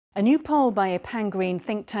A new poll by a pan-green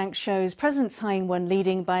think tank shows President Tsai Ing-wen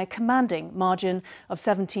leading by a commanding margin of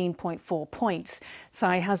 17.4 points.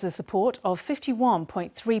 Tsai has the support of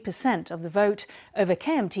 51.3% of the vote over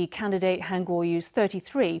KMT candidate Han Kuo-yu's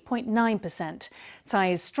 33.9%. Tsai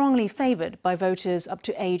is strongly favoured by voters up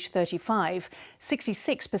to age 35,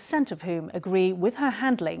 66% of whom agree with her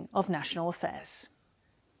handling of national affairs.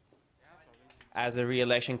 As the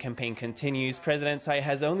re-election campaign continues, President Tsai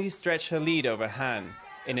has only stretched her lead over Han.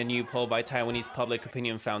 In a new poll by Taiwanese Public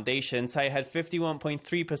Opinion Foundation, Tsai had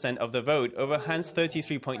 51.3% of the vote over Han's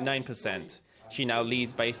 33.9%. She now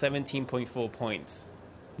leads by 17.4 points.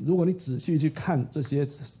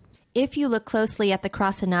 If you look closely at the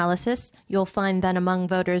cross-analysis, you'll find that among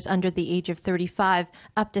voters under the age of 35,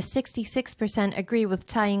 up to 66% agree with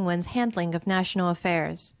Tsai Ing-wen's handling of national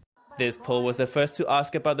affairs. This poll was the first to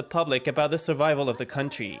ask about the public about the survival of the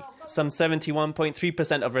country. Some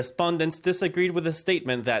 71.3% of respondents disagreed with the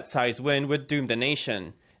statement that Tsai's win would doom the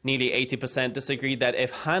nation. Nearly 80% disagreed that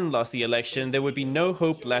if Han lost the election, there would be no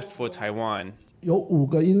hope left for Taiwan. There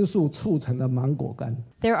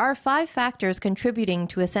are 5 factors contributing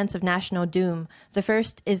to a sense of national doom. The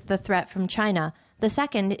first is the threat from China. The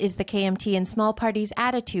second is the KMT and small parties'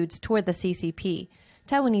 attitudes toward the CCP.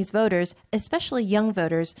 Taiwanese voters, especially young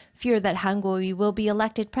voters, fear that Han Kuo-yu will be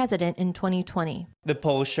elected president in 2020. The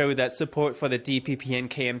poll showed that support for the DPP and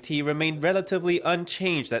KMT remained relatively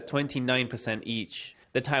unchanged at 29% each.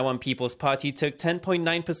 The Taiwan People's Party took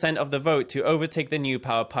 10.9% of the vote to overtake the New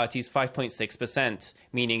Power Party's 5.6%,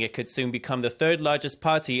 meaning it could soon become the third largest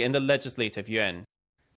party in the Legislative Yuan.